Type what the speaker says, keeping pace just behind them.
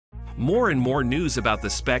More and more news about the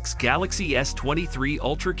specs Galaxy S23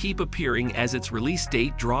 Ultra keep appearing as its release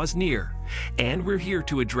date draws near, and we're here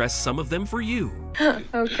to address some of them for you.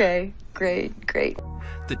 Okay, great.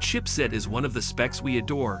 The chipset is one of the specs we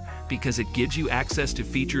adore because it gives you access to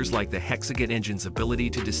features like the Hexagon engine's ability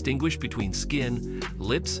to distinguish between skin,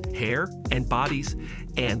 lips, hair, and bodies,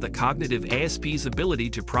 and the Cognitive ISP's ability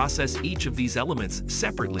to process each of these elements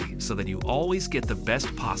separately so that you always get the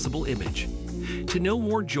best possible image. To know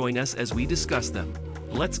more, join us as we discuss them.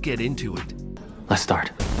 Let's get into it. Let's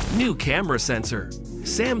start. New camera sensor.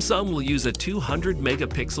 Samsung will use a 200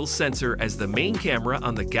 megapixel sensor as the main camera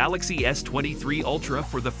on the Galaxy S23 Ultra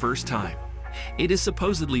for the first time. It is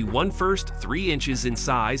supposedly 3 inches in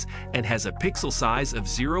size and has a pixel size of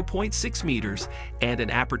 0.6 meters and an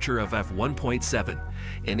aperture of f1.7,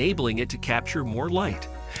 enabling it to capture more light.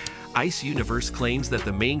 Ice Universe claims that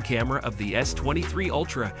the main camera of the S23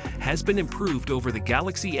 Ultra has been improved over the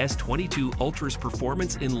Galaxy S22 Ultra's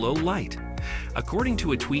performance in low light. According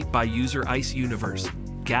to a tweet by user Ice Universe,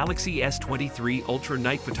 Galaxy S23 Ultra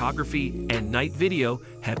night photography and night video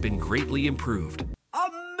have been greatly improved.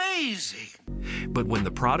 Amazing! But when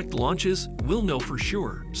the product launches, we'll know for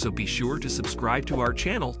sure, so be sure to subscribe to our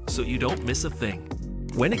channel so you don't miss a thing.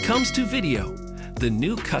 When it comes to video, the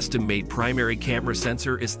new custom-made primary camera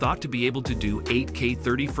sensor is thought to be able to do 8K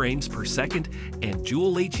 30 frames per second and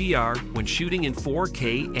dual HDR when shooting in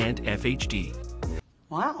 4K and FHD.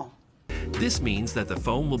 Wow. This means that the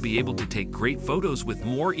phone will be able to take great photos with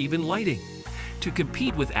more even lighting. To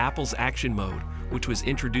compete with Apple's Action Mode, which was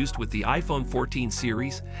introduced with the iPhone 14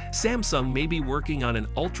 series, Samsung may be working on an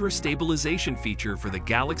ultra stabilization feature for the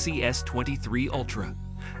Galaxy S23 Ultra.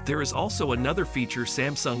 There is also another feature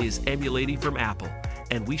Samsung is emulating from Apple,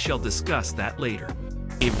 and we shall discuss that later.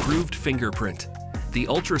 Improved fingerprint. The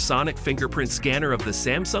ultrasonic fingerprint scanner of the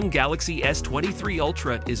Samsung Galaxy S23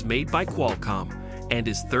 Ultra is made by Qualcomm and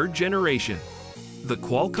is 3rd generation. The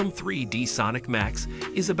Qualcomm 3D Sonic Max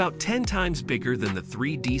is about 10 times bigger than the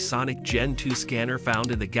 3D Sonic Gen 2 scanner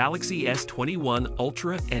found in the Galaxy S21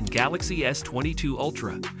 Ultra and Galaxy S22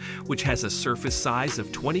 Ultra, which has a surface size of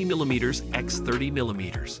 20mm x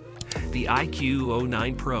 30mm. The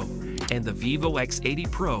iQOO9 Pro and the Vivo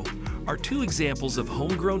X80 Pro are 2 examples of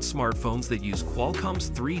homegrown smartphones that use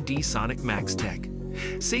Qualcomm's 3D Sonic Max tech.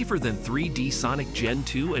 Safer than 3D Sonic Gen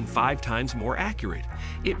 2 and 5 times more accurate,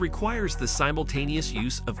 it requires the simultaneous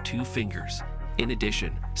use of 2 fingers. In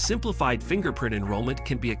addition, simplified fingerprint enrollment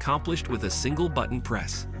can be accomplished with a single button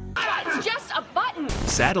press. It's just a button!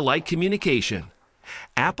 Satellite communication.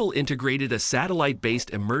 Apple integrated a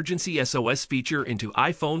satellite-based emergency SOS feature into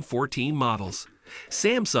iPhone 14 models.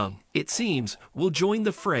 Samsung, it seems, will join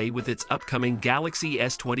the fray with its upcoming Galaxy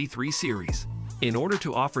S23 series. In order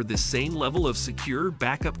to offer this same level of secure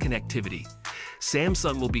backup connectivity,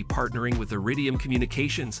 Samsung will be partnering with Iridium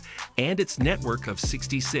Communications and its network of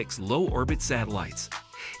 66 low-orbit satellites.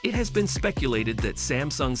 It has been speculated that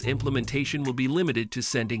Samsung's implementation will be limited to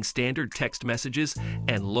sending standard text messages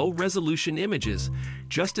and low-resolution images,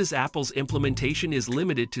 just as Apple's implementation is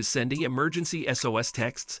limited to sending emergency SOS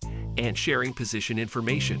texts and sharing position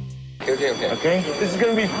information. Okay, this is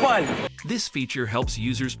gonna be fun. This feature helps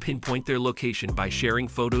users pinpoint their location by sharing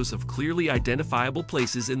photos of clearly identifiable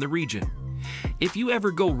places in the region. If you ever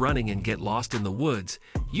go running and get lost in the woods,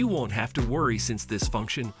 you won't have to worry since this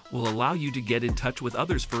function will allow you to get in touch with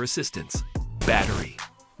others for assistance. Battery.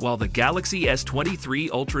 While the Galaxy S23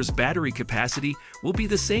 Ultra's battery capacity will be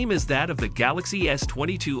the same as that of the Galaxy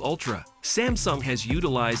S22 Ultra, Samsung has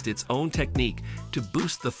utilized its own technique to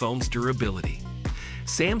boost the phone's durability.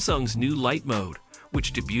 Samsung's new Light Mode,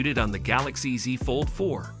 which debuted on the Galaxy Z Fold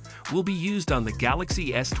 4, will be used on the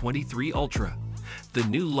Galaxy S23 Ultra. The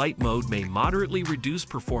new Light Mode may moderately reduce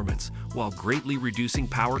performance while greatly reducing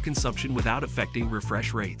power consumption without affecting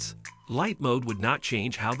refresh rates. Light Mode would not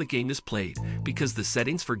change how the game is played because the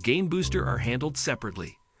settings for Game Booster are handled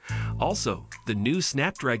separately. Also, the new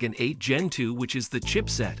Snapdragon 8 Gen 2, which is the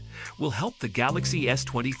chipset, will help the Galaxy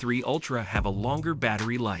S23 Ultra have a longer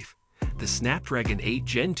battery life. The Snapdragon 8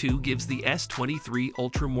 Gen 2 gives the S23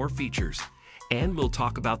 Ultra more features, and we'll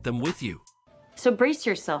talk about them with you. So brace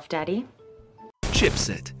yourself, Daddy.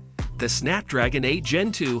 Chipset. The Snapdragon 8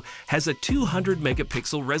 Gen 2 has a 200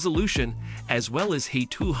 megapixel resolution as well as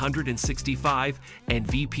H265 and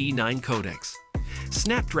VP9 codecs.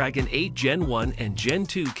 Snapdragon 8 Gen 1 and Gen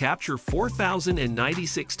 2 capture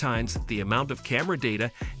 4,096 times the amount of camera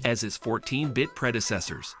data as its 14-bit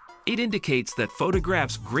predecessors. It indicates that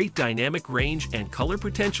photographs' great dynamic range and color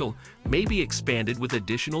potential may be expanded with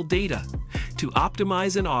additional data. To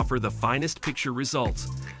optimize and offer the finest picture results,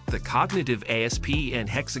 the Cognitive ISP and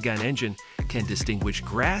Hexagon engine can distinguish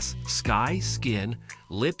grass, sky, skin,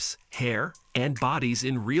 lips, hair, and bodies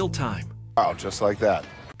in real time. Wow, just like that.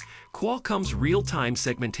 Qualcomm's real-time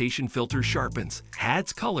segmentation filter sharpens,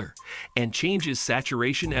 adds color, and changes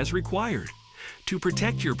saturation as required. To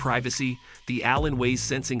protect your privacy, the Allen Ways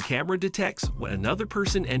sensing camera detects when another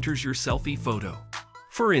person enters your selfie photo.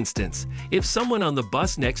 For instance, if someone on the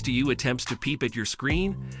bus next to you attempts to peep at your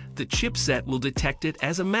screen, the chipset will detect it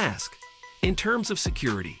as a mask. In terms of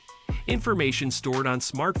security, information stored on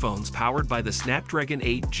smartphones powered by the Snapdragon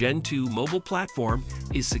 8 Gen 2 mobile platform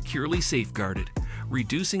is securely safeguarded,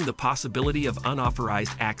 reducing the possibility of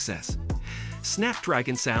unauthorized access.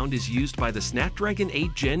 Snapdragon sound is used by the Snapdragon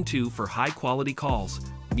 8 Gen 2 for high-quality calls,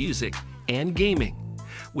 music, and gaming.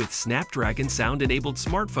 With Snapdragon sound-enabled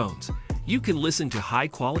smartphones, you can listen to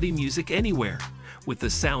high-quality music anywhere, with the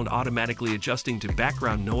sound automatically adjusting to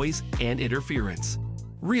background noise and interference.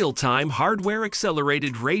 Real-time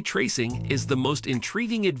hardware-accelerated ray tracing is the most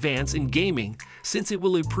intriguing advance in gaming since it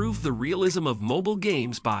will improve the realism of mobile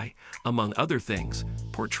games by, among other things,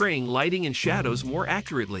 portraying lighting and shadows more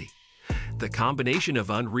accurately. The combination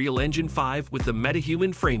of Unreal Engine 5 with the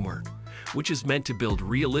MetaHuman framework, which is meant to build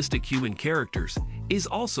realistic human characters, is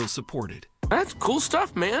also supported. That's cool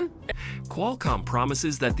stuff, man. Qualcomm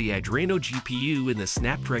promises that the Adreno GPU in the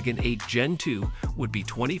Snapdragon 8 Gen 2 would be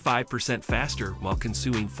 25% faster while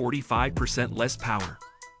consuming 45% less power.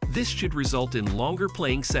 This should result in longer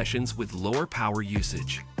playing sessions with lower power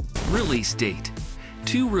usage. Release date.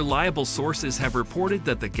 Two reliable sources have reported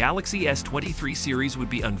that the Galaxy S23 series would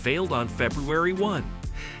be unveiled on February 1.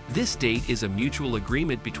 This date is a mutual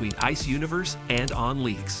agreement between ICE Universe and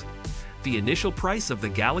OnLeaks. The initial price of the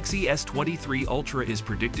Galaxy S23 Ultra is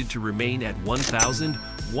predicted to remain at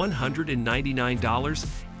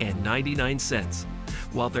 $1,199.99,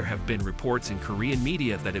 while there have been reports in Korean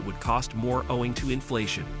media that it would cost more owing to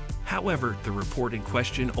inflation. However, the report in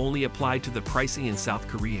question only applied to the pricing in South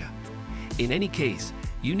Korea. In any case,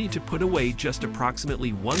 you need to put away just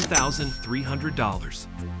approximately $1,300.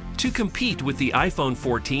 To compete with the iPhone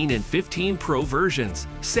 14 and 15 Pro versions,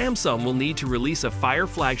 Samsung will need to release a Fire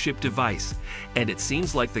flagship device, and it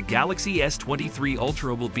seems like the Galaxy S23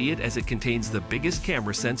 Ultra will be it as it contains the biggest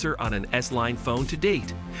camera sensor on an S-line phone to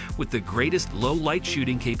date, with the greatest low-light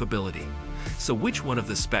shooting capability. So which one of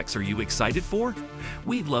the specs are you excited for?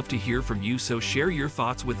 We'd love to hear from you, so share your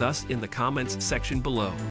thoughts with us in the comments section below.